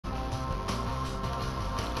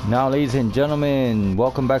Now, ladies and gentlemen,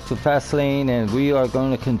 welcome back to Fastlane, and we are going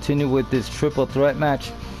to continue with this triple threat match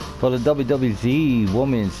for the Wwz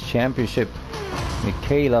Womens Championship.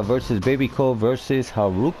 Michala versus Babyko versus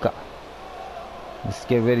Haruka. Let's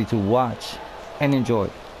get ready to watch and enjoy.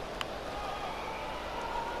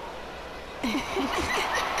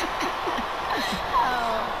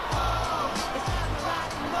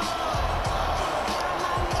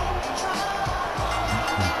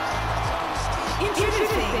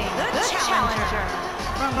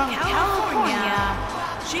 From California,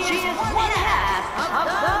 she is one half of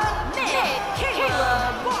the Michala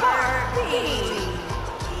Barbie.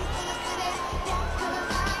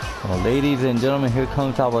 Well, ladies and gentlemen, here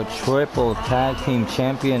comes our triple tag team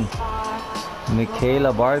champion,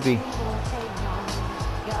 Michala Barbie.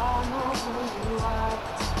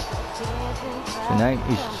 Tonight,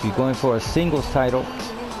 she's going for a singles title,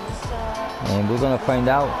 and we're going to find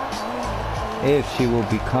out if she will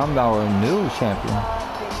become our new champion.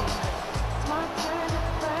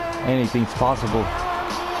 Anything's possible.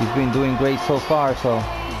 She's been doing great so far, so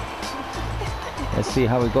let's see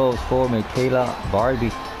how it goes for Michala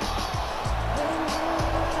Barbie.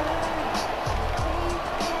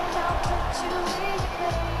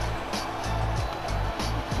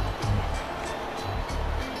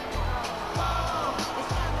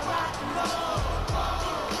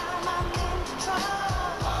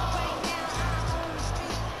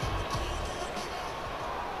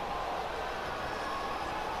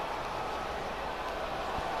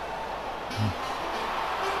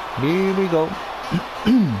 Here we go.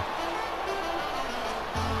 The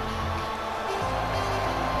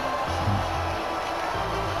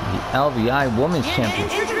LVI Women's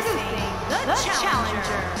Championship. Introducing the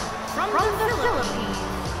challenger from the Philippines.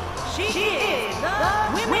 She is the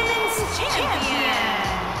Women's Champion,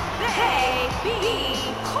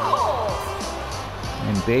 Babyko.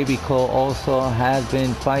 And Babyko also has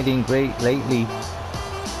been fighting great lately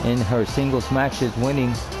in her singles matches,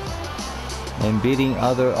 winning and beating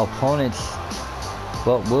other opponents.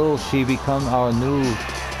 But will she become our new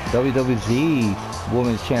Wwz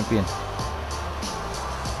Women's Champion?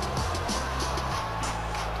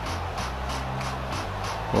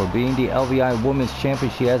 For being the LVI Women's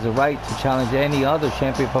Champion, she has the right to challenge any other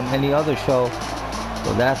champion from any other show.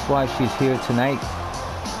 So that's why she's here tonight,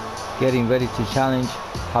 getting ready to challenge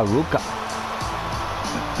Haruka.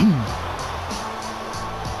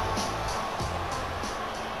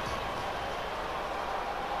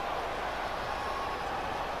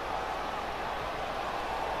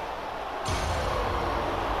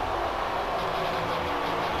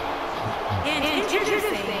 And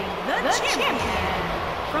introducing the champion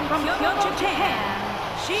from Kyoto, Japan.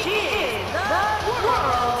 She is the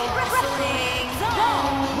World Wrestling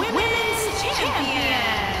Zone Women's Champion,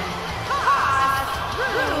 Haruka.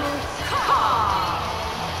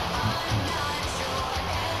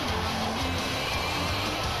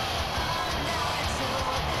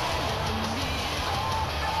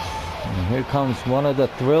 And here comes one of the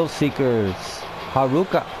thrill seekers,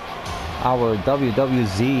 Haruka, our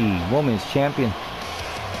Wwz Women's Champion.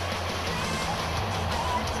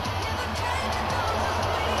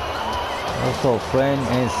 Also friend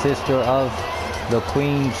and sister of the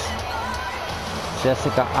Queens,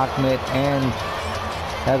 Jessica Ahmed and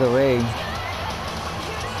Heather Ray.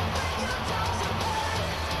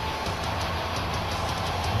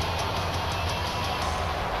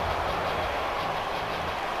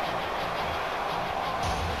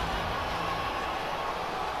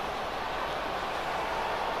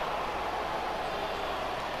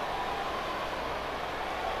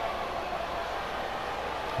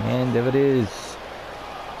 And there it is,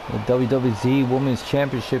 the Wwz Women's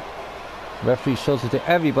Championship. Referee shows it to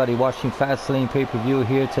everybody watching Fastlane pay-per-view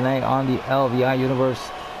here tonight on the LVI Universe.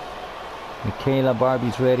 Michala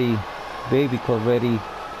Barbie's ready, Babyko ready,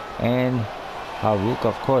 and Haruka,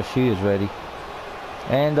 of course, she is ready.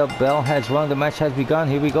 And the bell has rung, the match has begun.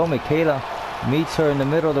 Here we go. Michala meets her in the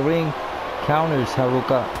middle of the ring, counters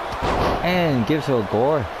Haruka, and gives her a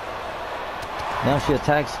gore. Now she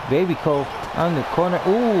attacks Babyko on the corner.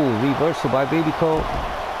 Ooh, reversal by Babyko.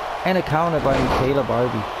 And a counter by Michala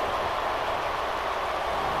Barbie.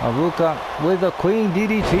 Haruka with a Queen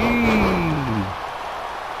DDT.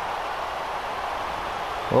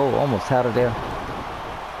 Oh, almost had her there.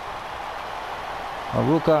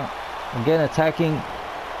 Haruka again attacking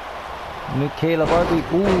Michala Barbie.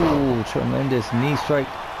 Ooh, tremendous knee strike.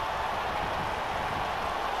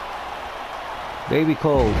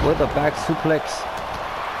 Babyko with a back suplex.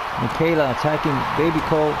 Michala attacking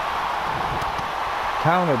Babyko.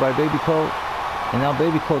 Counter by Babyko. And now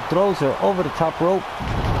Babyko throws her over the top rope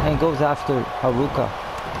and goes after Haruka.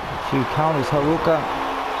 She counters Haruka.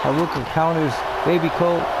 Haruka counters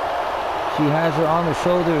Babyko. She has her on her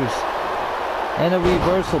shoulders. And a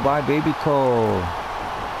reversal by Babyko.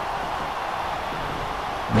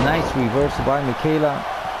 Nice reversal by Michala.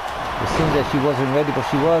 It seemed that she wasn't ready, but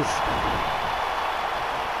she was.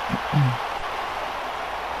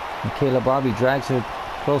 Michala Barbie drags her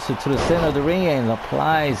closer to the center of the ring and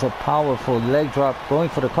applies a powerful leg drop, going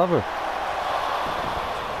for the cover.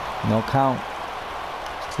 No count.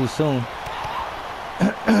 It's too soon.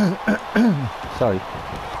 Sorry.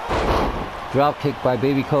 Drop kick by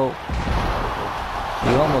Babyko.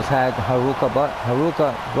 She almost had Haruka, but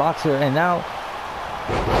Haruka blocks her, and now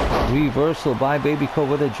reversal by Babyko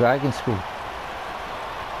with a dragon screw.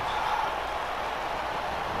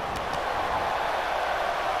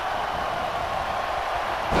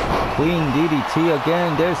 Queen DDT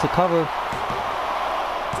again. There's the cover.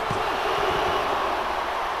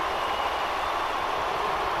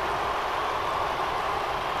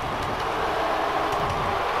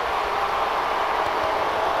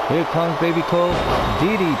 Here comes Babyko.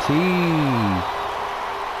 DDT.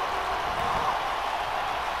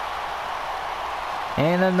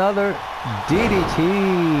 And another DDT.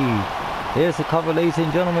 Here's the cover, ladies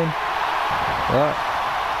and gentlemen. But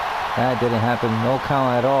that didn't happen. No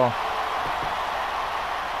count at all.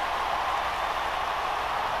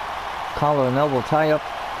 Collar and elbow tie up.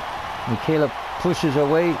 Michala pushes her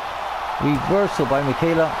away. Reversal by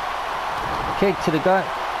Michala. Kick to the gut.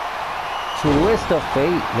 Twist of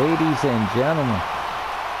fate, ladies and gentlemen.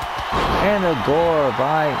 And a gore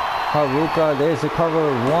by Haruka. There's the cover.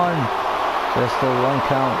 One. Just a one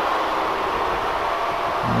count.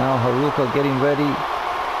 Now Haruka getting ready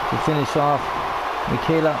to finish off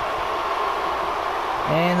Michala.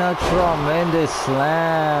 And a tremendous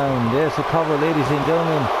slam. There's the cover, ladies and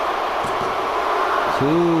gentlemen.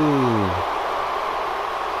 Two.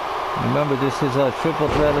 Remember, this is a triple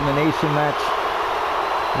threat elimination match.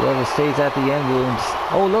 Whoever stays at the end wins.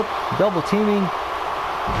 Oh, look, double teaming.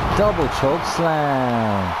 Double choke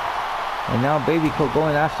slam. And now Babyko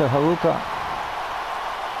going after Haruka.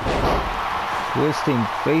 Twisting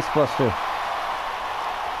facebuster.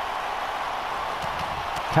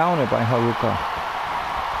 Counter by Haruka.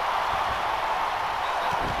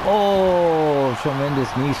 Oh, tremendous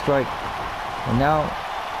knee strike. And now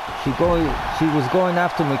she was going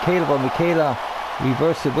after Michala, but Michala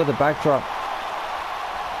reversed it with a backdrop.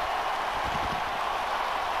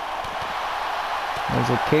 There's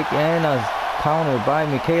a kick and a counter by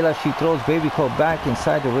Michala. She throws Babyko back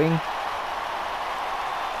inside the ring.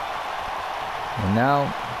 And now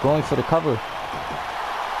going for the cover.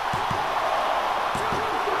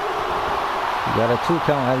 You got a 2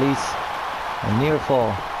 count at least. A near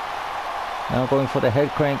fall. Now going for the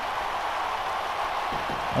head crank.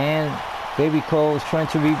 And Babyko is trying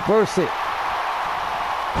to reverse it.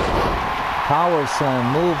 Power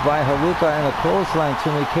slam move by Haruka and a clothesline to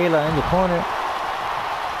Michala in the corner.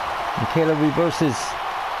 Michala reverses.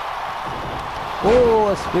 Oh,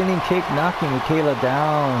 a spinning kick knocking Michala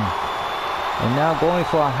down. And now going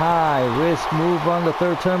for a high risk move on the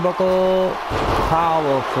third turnbuckle.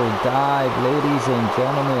 Powerful dive, ladies and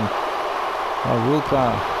gentlemen.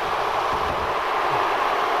 Haruka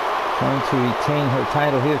trying to retain her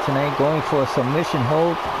title here tonight. Going for a submission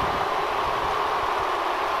hold.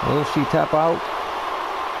 Will she tap out?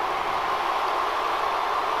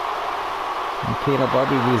 Michala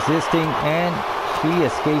Barbie resisting, and she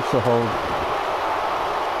escapes the hold.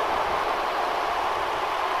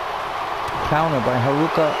 Counter by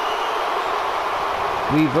Haruka.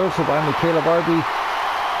 Reversal by Michala Barbie.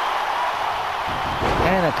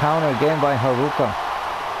 And a counter again by Haruka.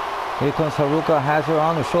 Here comes Haruka, has her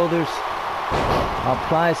on her shoulders.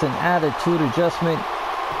 Applies an attitude adjustment.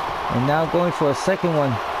 And now going for a second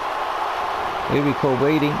one. Babyko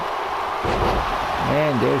waiting.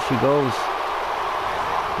 And there she goes.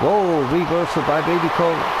 Whoa, reversal by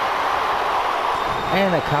Babyko.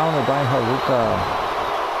 And a counter by Haruka.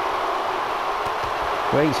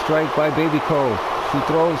 Great strike by Babyko. She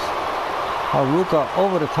throws Haruka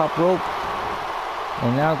over the top rope.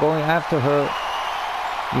 And now going after her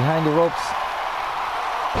behind the ropes.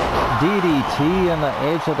 DDT on the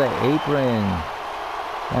edge of the apron.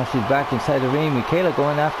 Now she's back inside the ring. Michala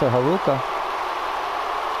going after Haruka.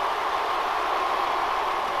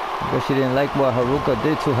 I guess she didn't like what Haruka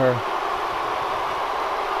did to her.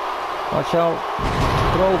 Watch out.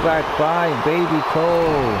 Throwback by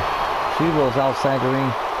Babyko. She rolls outside the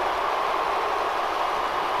ring.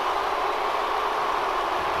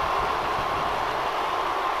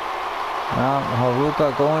 Now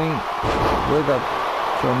Haruka going with a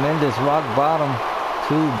tremendous rock bottom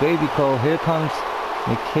to Babyko. Here comes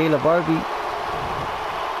Michala Barbie.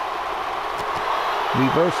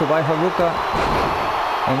 Reversal by Haruka.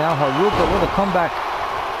 And now Haruka with a comeback.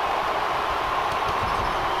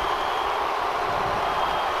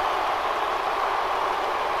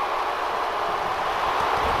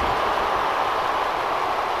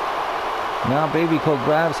 Now Babyko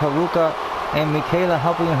grabs Haruka and Michala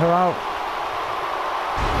helping her out.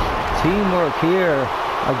 Teamwork here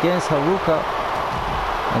against Haruka.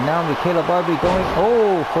 And now Michala Barbie going,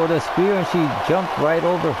 oh, for the spear, and she jumped right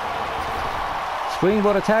over.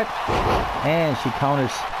 Springboard attack, and she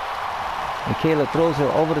counters. Michala throws her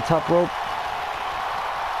over the top rope.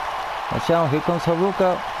 Watch out, here comes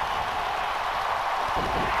Haruka.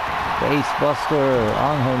 Face buster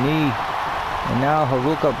on her knee. And now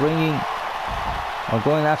Haruka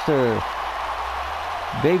going after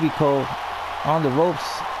Babyko on the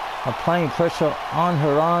ropes, applying pressure on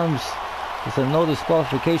her arms. It's a no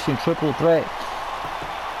disqualification triple threat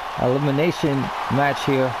elimination match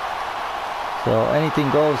here. So anything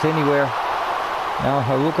goes anywhere. Now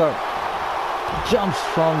Haruka jumps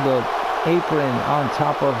from the apron on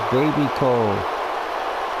top of Babyko.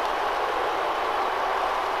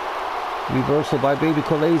 Reversal by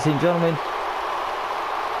Babyko, ladies and gentlemen.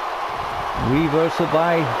 Reversal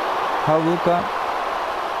by Haruka.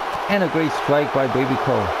 And a great strike by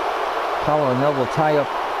Babyko. Collar and elbow tie up.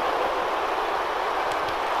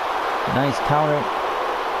 Nice counter.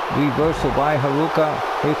 Reversal by Haruka.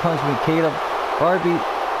 Here comes Michala Barbie.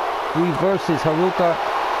 Reverses Haruka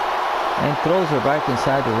and throws her back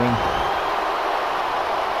inside the ring.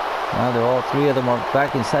 Now they're all three of them are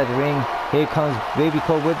back inside the ring. Here comes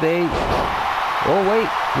Babyko with a... oh wait,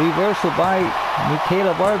 reversal by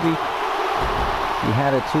Michala Barbie. She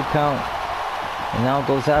had a 2 count. And now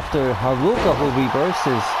goes after Haruka, who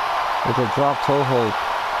reverses with a drop toe hold.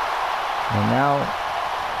 And now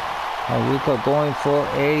Haruka going for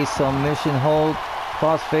a submission hold.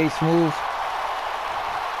 Cross-face move.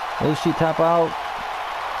 Will she tap out?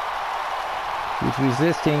 She's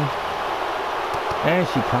resisting. And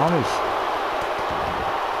she counters.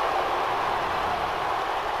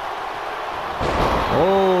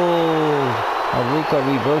 Oh! Haruka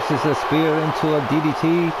reverses the spear into a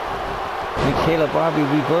DDT. Michala Barbie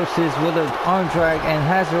reverses with an arm drag and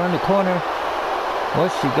has her in the corner.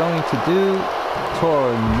 What's she going to do?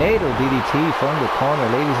 Tornado DDT from the corner,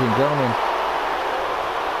 ladies and gentlemen.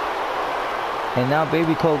 And now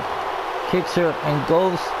Babyko kicks her and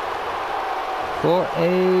goes for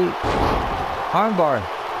a armbar.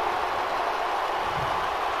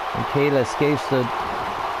 Michala escapes the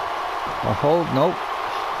hold. Nope.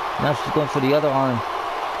 Now she's going for the other arm.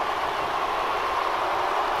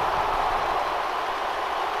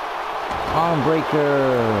 Arm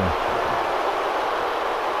breaker.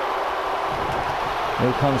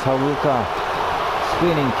 Here comes Haruka.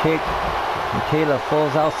 Spinning kick. Michala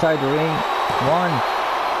falls outside the ring. 1,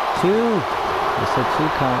 2. It's a 2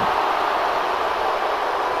 count.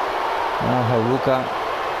 Now Haruka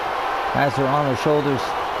has her on her shoulders.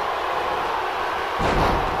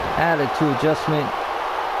 Attitude adjustment.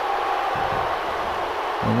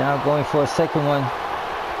 And now going for a second one.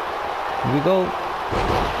 Here we go.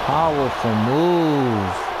 Powerful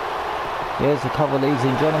move. Here's the cover, ladies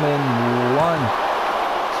and gentlemen. 1,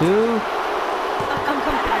 2.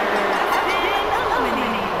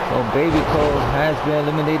 So Babyko has been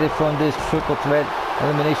eliminated from this triple threat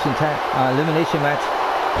elimination match.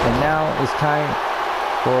 And now it's time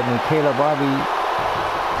for Michala Barbie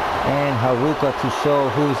and Haruka to show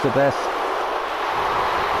who's the best.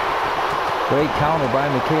 Great counter by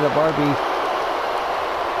Michala Barbie.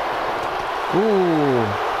 Ooh.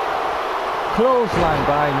 Clothesline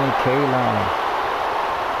by Michala.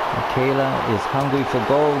 Michala is hungry for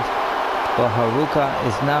gold, but Haruka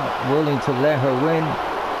is not willing to let her win.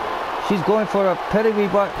 She's going for a pedigree,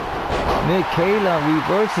 but Michala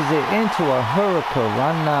reverses it into a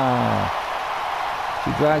Hurricanrana.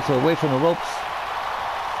 She drags her away from the ropes.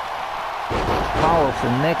 Powerful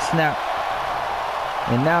neck snap.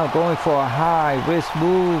 And now going for a high wrist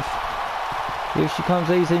move. Here she comes,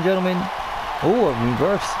 ladies and gentlemen. Ooh, a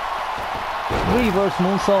reverse. Reverse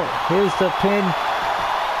moonsault. Here's the pin.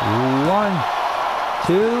 1,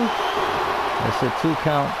 2. That's a 2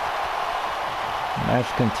 count. Match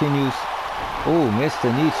continues. Ooh, missed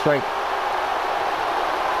the knee strike.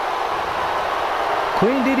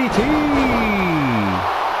 Queen DDT.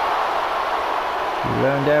 We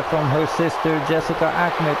learned that from her sister, Jessica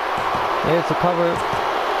Ahmed. There's the cover.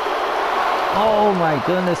 Oh my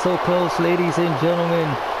goodness, so close, ladies and gentlemen.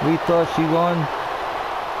 We thought she won.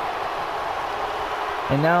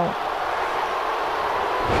 And now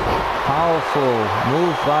Powerful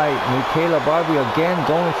move by Michala. Barbie again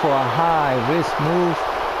going for a high risk move.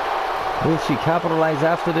 Will she capitalize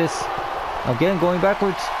after this? Again going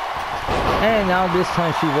backwards. And now this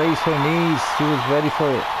time she raised her knees. She was ready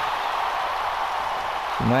for it.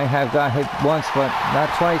 She might have got hit once, but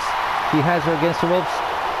not twice. She has her against the ropes.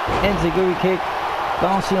 Enziguri kick.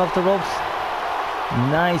 Bouncing off the ropes.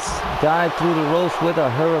 Nice dive through the ropes with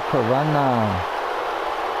a Haruka Rana.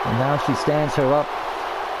 And now she stands her up.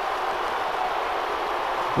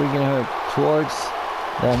 Bringing her towards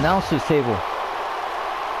the announcer's table.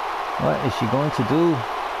 What is she going to do?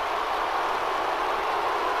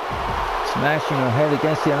 Smashing her head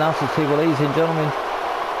against the announcer's table, ladies and gentlemen.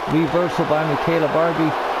 Reversal by Michala. Barbie.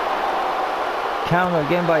 Counter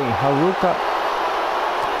again by Haruka.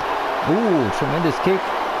 Ooh, tremendous kick.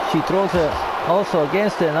 She throws her also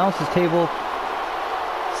against the announcer's table.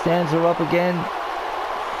 Stands her up again.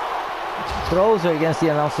 Throws her against the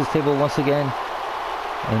announcer's table once again.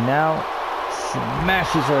 And now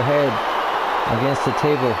smashes her head against the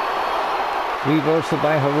table. Reversal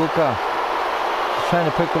by Haruka. She's trying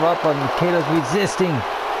to pick her up, but Michala's resisting.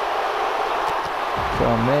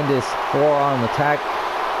 Tremendous forearm attack.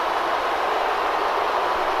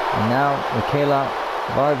 And now Michala,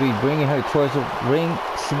 Barbie bringing her towards the ring.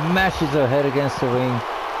 Smashes her head against the ring.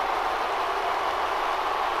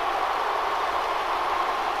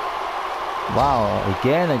 Wow,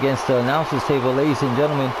 again against the announcer's table, ladies and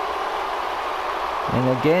gentlemen. And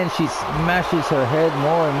again she smashes her head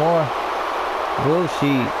more and more. Will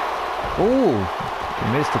she? Ooh, she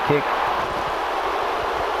missed the kick.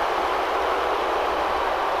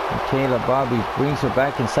 Michala, Barbie brings her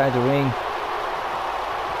back inside the ring.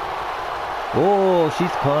 Oh,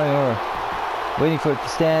 she's calling her. Waiting for it to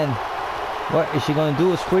stand. What is she going to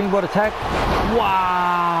do? A springboard attack?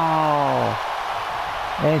 Wow!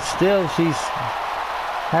 And still she's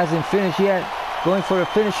hasn't finished yet. Going for a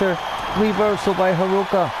finisher. Reversal by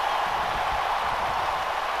Haruka.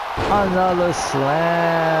 Another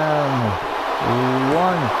slam.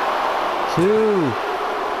 1, 2.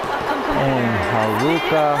 And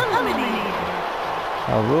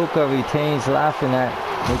Haruka retains, laughing at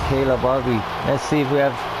Michala. Barbie. Let's see if we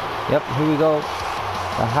have. Yep, here we go.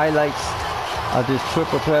 The highlights of this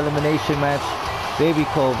triple threat elimination match.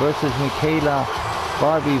 Babyko versus Michala.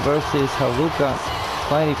 Barbie versus Haruka,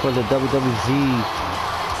 fighting for the Wwz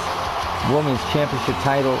Women's Championship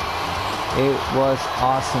title. It was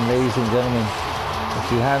awesome, ladies and gentlemen. If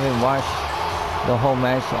you haven't watched the whole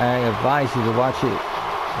match, I advise you to watch it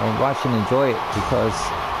and watch and enjoy it, because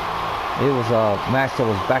it was a match that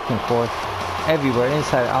was back and forth everywhere,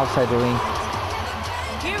 inside, outside the ring.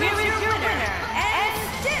 Here is your winner, and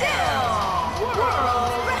still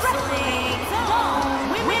World Wrestling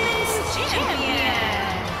Zone Women's Champion,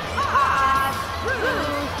 Haruka.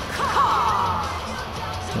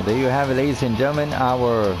 So there you have it, ladies and gentlemen,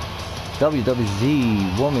 our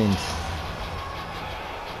Wwz Women's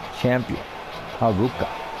Champion, Haruka.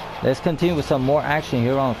 Let's continue with some more action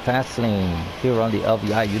here on Fastlane, here on the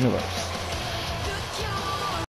LVI Universe.